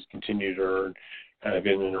utilities continue to earn kind of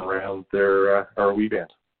in and around their ROE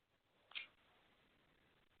band.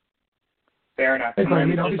 Fair enough.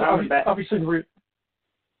 Obviously,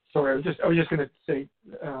 sorry, I was just going to say,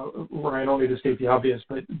 Ryan, only to state the obvious,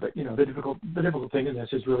 but the difficult thing in this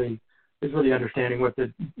is really understanding what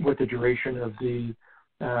the duration of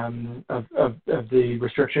the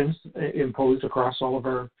restrictions imposed across all of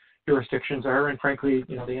our jurisdictions are, and frankly,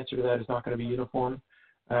 the answer to that is not going to be uniform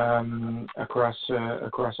across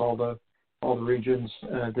all the regions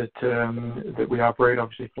that we operate.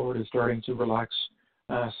 Obviously, Florida is starting to relax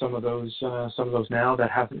some of those now.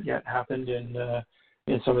 That hasn't yet happened in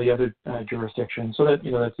some of the other jurisdictions. So that's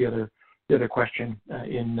the other question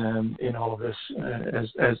in all of this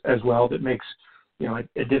as well that makes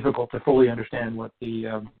it difficult to fully understand what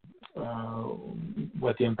the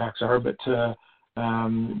impacts are. But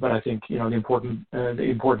I think the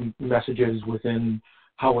important messages within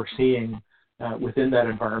how we're seeing within that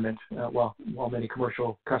environment, while many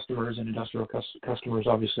commercial customers and industrial customers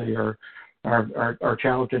obviously are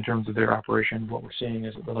challenged in terms of their operation, what we're seeing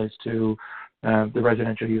as it relates to the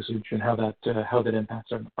residential usage and how that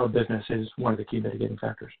impacts our business is one of the key mitigating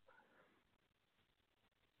factors.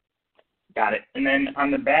 Got it. And then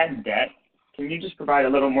on the bad debt, can you just provide a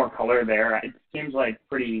little more color there? It seems like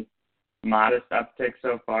pretty modest uptick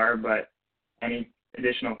so far, but any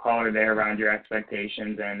additional color there around your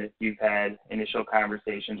expectations and if you've had initial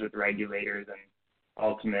conversations with regulators and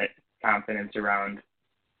ultimate confidence around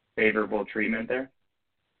favorable treatment there?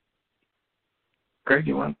 Greg,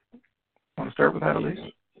 you want to start with that at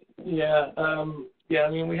least? Yeah. I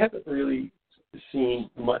mean, we haven't really seen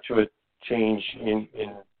much of a change in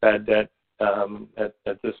bad debt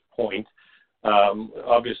at this point.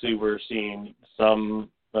 Obviously, we're seeing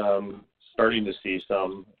starting to see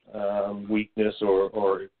some weakness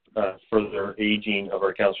or further aging of our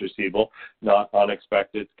accounts receivable. Not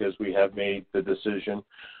unexpected because we have made the decision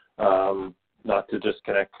not to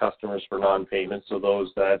disconnect customers for non-payment. So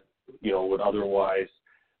those that would otherwise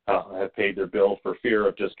have paid their bill for fear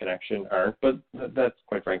of disconnection aren't. But that,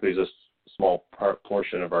 quite frankly, is a small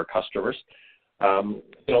portion of our customers.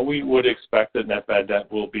 We would expect that net bad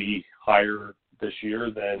debt will be higher this year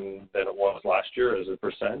than it was last year as a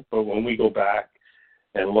percent. But when we go back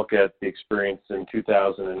and look at the experience in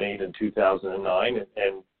 2008 and 2009,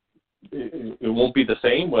 and it won't be the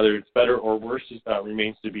same. Whether it's better or worse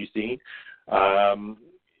remains to be seen.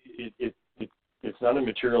 It's not a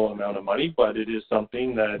material amount of money, but it is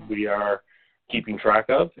something that we are keeping track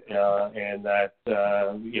of, and that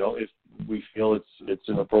if we feel it's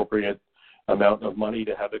an appropriate amount of money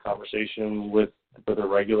to have the conversation with the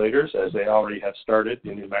regulators, as they already have started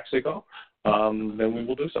in New Mexico, then we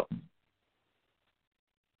will do so.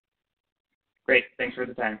 Great. Thanks for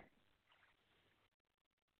the time.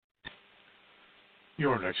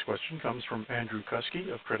 Your next question comes from Andrew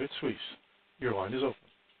Kuske of Credit Suisse. Your line is open.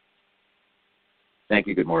 Thank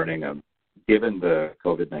you. Good morning. Given the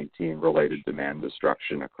COVID-19 related demand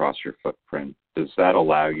destruction across your footprint, does that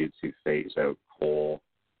allow you to phase out coal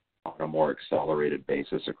on a more accelerated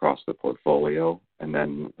basis across the portfolio? And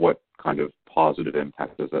then what kind of positive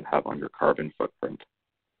impact does that have on your carbon footprint?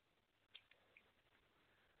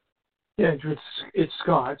 Yeah, Andrew, it's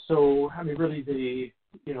Scott. So, I mean, really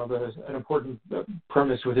an important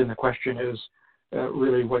premise within the question is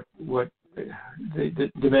really what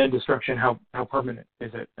the demand destruction, how permanent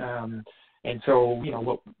is it? And so,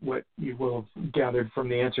 what you will have gathered from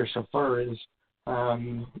the answer so far is, our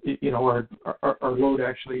load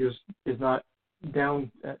actually is not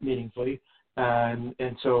down meaningfully.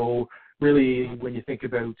 And so really when you think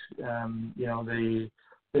about,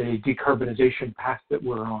 the decarbonization path that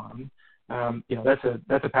we're on,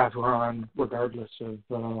 that's a path we're on regardless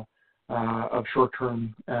of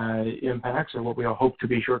short-term impacts or what we all hope to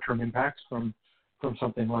be short-term impacts from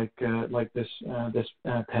something like this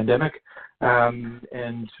pandemic.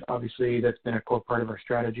 And obviously that's been a core part of our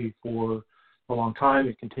strategy for a long time.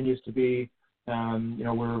 It continues to be.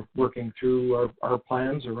 We're working through our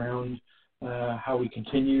plans around how we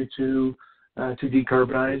continue to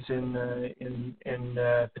decarbonize in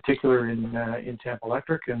particular in Tampa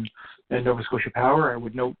Electric and Nova Scotia Power. I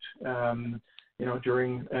would note,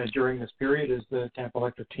 during this period, as the Tampa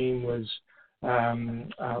Electric team was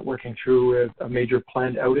working through a major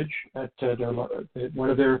planned outage at one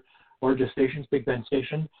of their largest stations, Big Bend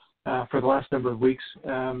Station, for the last number of weeks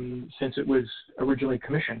since it was originally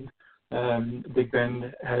commissioned. Big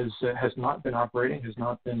Bend has not been operating, has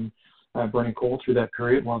not been burning coal through that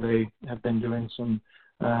period while they have been doing some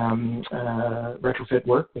retrofit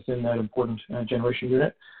work within that important generation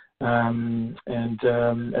unit. And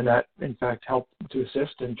that, in fact, helped to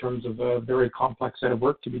assist in terms of a very complex set of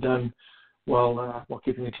work to be done while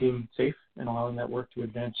keeping the team safe and allowing that work to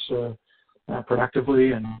advance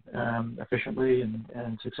productively and efficiently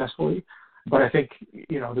and successfully. But I think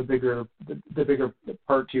the bigger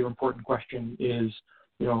part to your important question is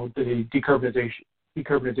the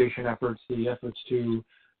decarbonization efforts, the efforts to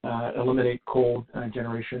eliminate coal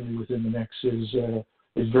generation within the mix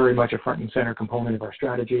is very much a front and center component of our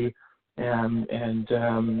strategy, and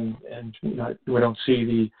we don't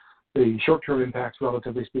see the short-term impacts,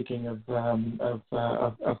 relatively speaking, of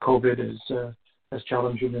COVID as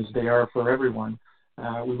challenging as they are for everyone.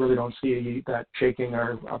 We really don't see that shaking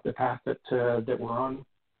the path that we're on.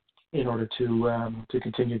 in order to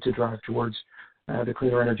continue to drive towards the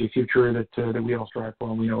cleaner energy future that we all strive for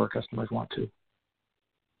and we know our customers want to.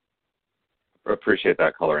 I appreciate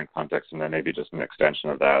that color and context. And then maybe just an extension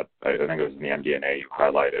of that, I think it was in the MD&A you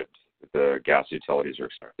highlighted that the gas utilities are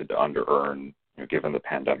expected to under-earn, given the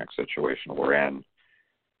pandemic situation we're in.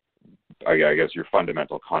 I guess your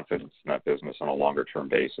fundamental confidence in that business on a longer-term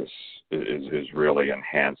basis is really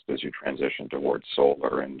enhanced as you transition towards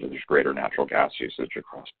solar and there's greater natural gas usage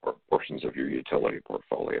across portions of your utility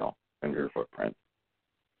portfolio and your footprint.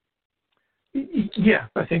 Yeah,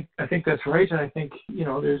 I think that's right, and I think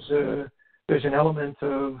there's an element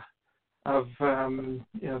of those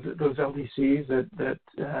LDCs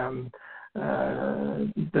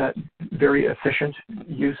that very efficient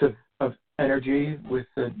use of energy with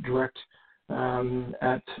the direct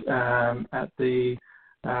at the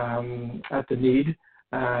need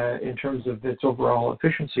in terms of its overall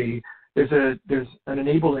efficiency. There's an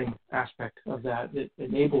enabling aspect of that. It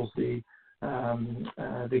enables the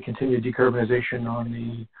continued decarbonization on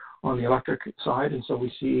the electric side, and so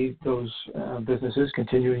we see those businesses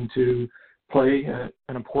continuing to play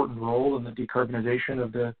an important role in the decarbonization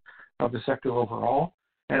of the sector overall.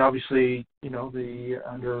 And obviously, the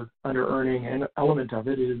under earning element of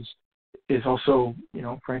it is also,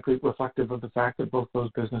 frankly, reflective of the fact that both those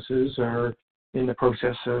businesses are in the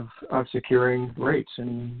process of securing rates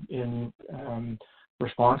in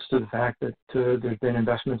response to the fact that there's been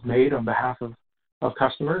investments made on behalf of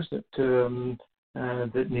customers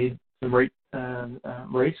that need some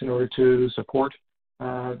rates in order to support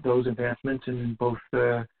those advancements in both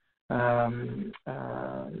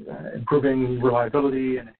improving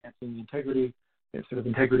reliability and enhancing the integrity, sort of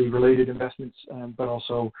integrity-related investments, but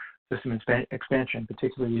also system expansion,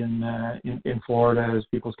 particularly in Florida, as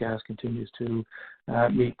Peoples Gas continues to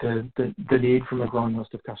meet the need from a growing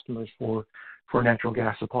list of customers for natural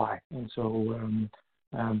gas supply. And so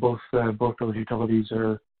both those utilities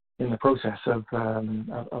are in the process of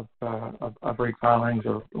rate filings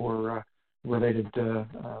or related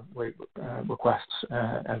rate requests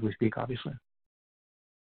as we speak, obviously.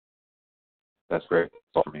 That's great.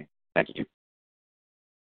 That's all for me. Thank you.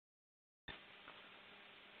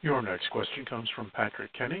 Your next question comes from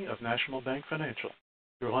Patrick Kenny of National Bank Financial.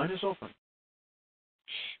 Your line is open.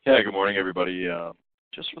 Yeah, good morning, everybody.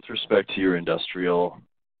 Just with respect to your industrial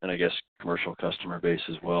and I guess commercial customer base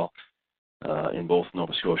as well, in both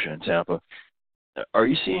Nova Scotia and Tampa, are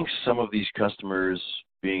you seeing some of these customers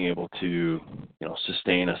being able to,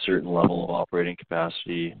 sustain a certain level of operating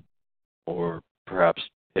capacity or perhaps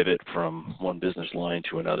pivot from one business line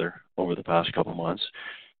to another over the past couple of months?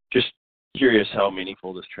 Just curious how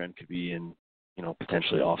meaningful this trend could be in,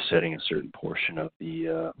 potentially offsetting a certain portion of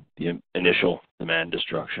the initial demand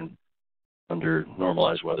destruction under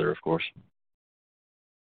normalized weather, of course.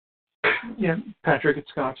 Yeah, Patrick, it's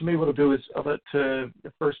Scott. So maybe what I'll do is I'll let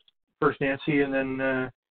first Nancy and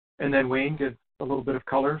then Wayne give a little bit of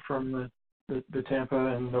color from the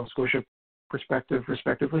Tampa and Nova Scotia perspective,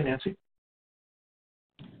 respectively. Nancy?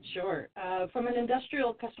 Sure. From an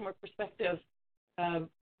industrial customer perspective,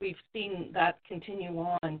 we've seen that continue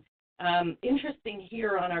on. Interesting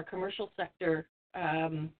here on our commercial sector,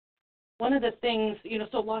 one of the things,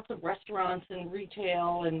 so lots of restaurants and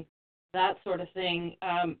retail and that sort of thing,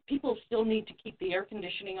 people still need to keep the air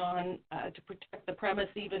conditioning on to protect the premise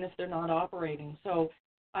even if they're not operating. So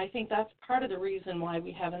I think that's part of the reason why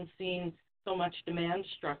we haven't seen so much demand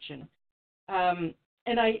destruction. And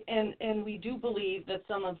we do believe that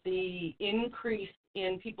some of the increase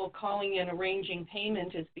in people calling in arranging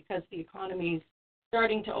payment is because the economy is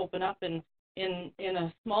starting to open up in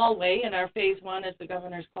a small way in our phase one, as the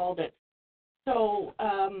governor's called it. So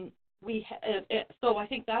so I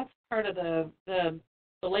think that's part of the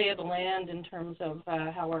lay of the land in terms of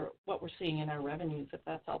what we're seeing in our revenues, if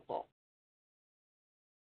that's helpful.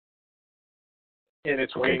 And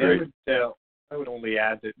it's okay, Wayne. I would only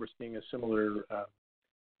add that we're seeing a similar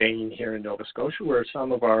vein here in Nova Scotia, where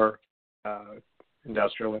some of our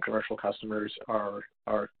industrial and commercial customers are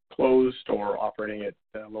closed or operating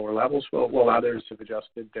at lower levels, while others have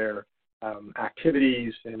adjusted their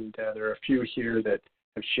activities, and there are a few here that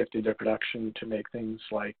have shifted their production to make things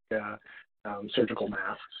like surgical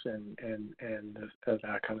masks and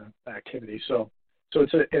that kind of activity. So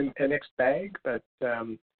it's a mixed bag, but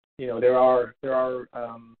there are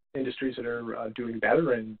industries that are doing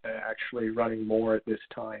better and actually running more at this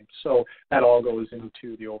time. So that all goes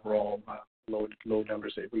into the overall load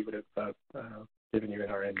numbers that we would have given you in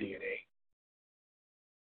our MD&A.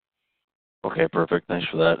 Okay, perfect. Thanks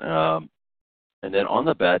for that. And then on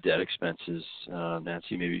the bad debt expenses,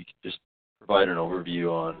 Nancy, maybe you could just provide an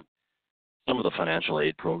overview on some of the financial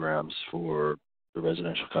aid programs for the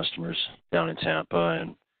residential customers down in Tampa,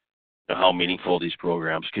 and how meaningful these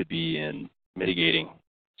programs could be in mitigating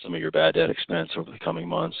some of your bad debt expense over the coming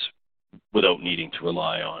months without needing to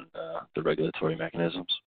rely on the regulatory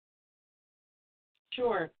mechanisms?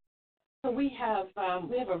 Sure. So we have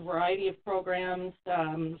a variety of programs,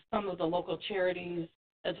 some of the local charities,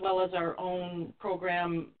 as well as our own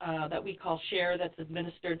program that we call SHARE, that's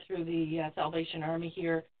administered through the Salvation Army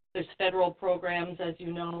here. There's federal programs, as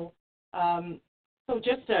you know. So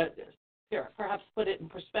just to perhaps put it in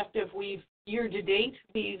perspective, year to date,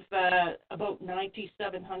 we've about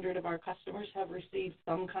 9,700 of our customers have received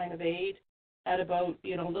some kind of aid at about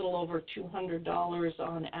a little over $200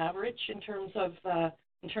 on average in terms of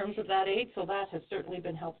that aid. So that has certainly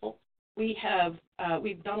been helpful. We've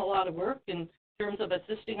done a lot of work in terms of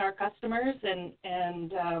assisting our customers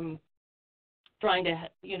and trying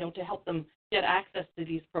to help them get access to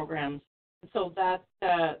these programs. So that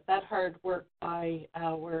hard work by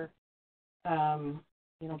our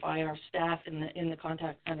by our staff in the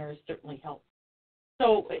contact center has certainly helped.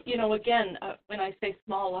 So again, when I say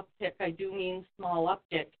small uptick, I do mean small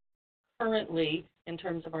uptick currently in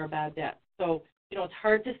terms of our bad debt. So it's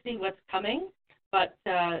hard to see what's coming, but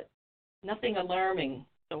nothing alarming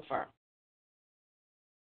so far.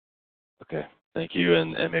 Okay, thank you.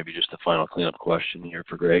 And maybe just a final cleanup question here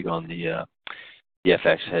for Greg on the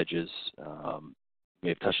FX hedges. We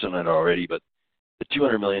have touched on it already, but the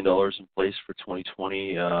 $200 million in place for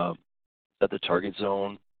 2020, is that the target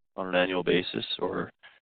zone on an annual basis, or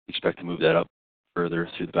expect to move that up further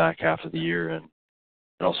through the back half of the year? And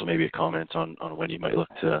also maybe a comment on when you might look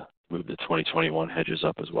to move the 2021 hedges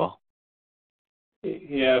up as well.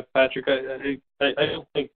 Yeah, Patrick, I don't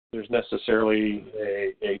think there's necessarily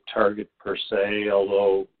a target per se,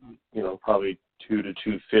 although, probably 2 to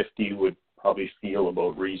 250 would probably feel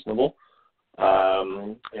about reasonable.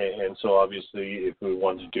 And so obviously if we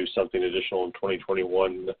wanted to do something additional in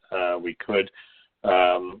 2021, we could.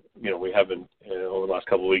 We haven't, over the last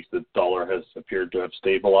couple of weeks, the dollar has appeared to have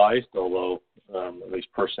stabilized, although at least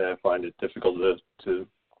personally I find it difficult to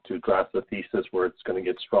draft the thesis where it's going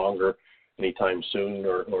to get stronger anytime soon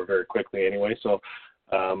or very quickly anyway. So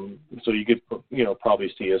you could,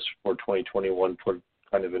 probably see us for 2021 put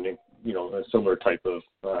kind of a similar type of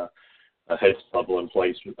a hedge level in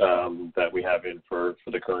place that we have in for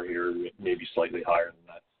the current year, maybe slightly higher than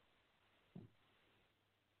that.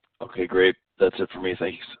 Okay, great. That's it for me.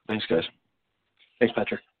 Thanks, guys. Thanks,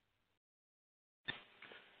 Patrick.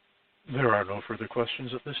 There are no further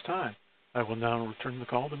questions at this time. I will now return the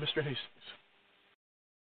call to Mr. Hastings.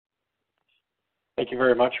 Thank you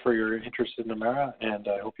very much for your interest in Emera, and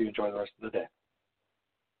I hope you enjoy the rest of the day.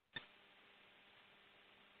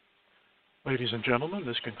 Ladies and gentlemen,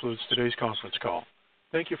 this concludes today's conference call.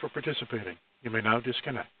 Thank you for participating. You may now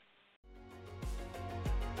disconnect.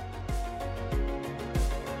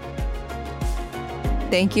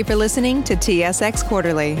 Thank you for listening to TSX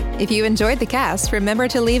Quarterly. If you enjoyed the cast, remember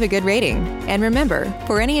to leave a good rating. And remember,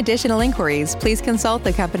 for any additional inquiries, please consult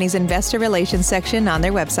the company's investor relations section on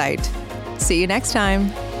their website. See you next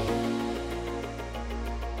time.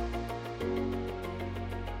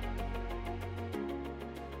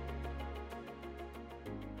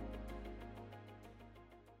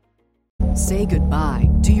 Say goodbye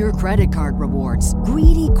to your credit card rewards.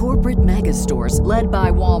 Greedy corporate mega stores, led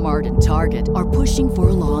by Walmart and Target, are pushing for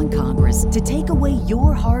a law in Congress to take away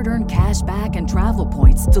your hard-earned cash back and travel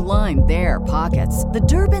points to line their pockets. The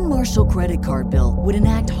Durbin-Marshall credit card bill would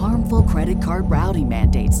enact harmful credit card routing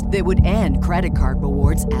mandates that would end credit card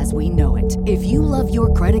rewards as we know it. If you love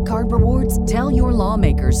your credit card rewards, tell your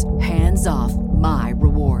lawmakers, hands off my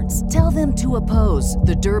rewards. Tell them to oppose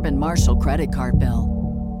the Durbin-Marshall credit card bill.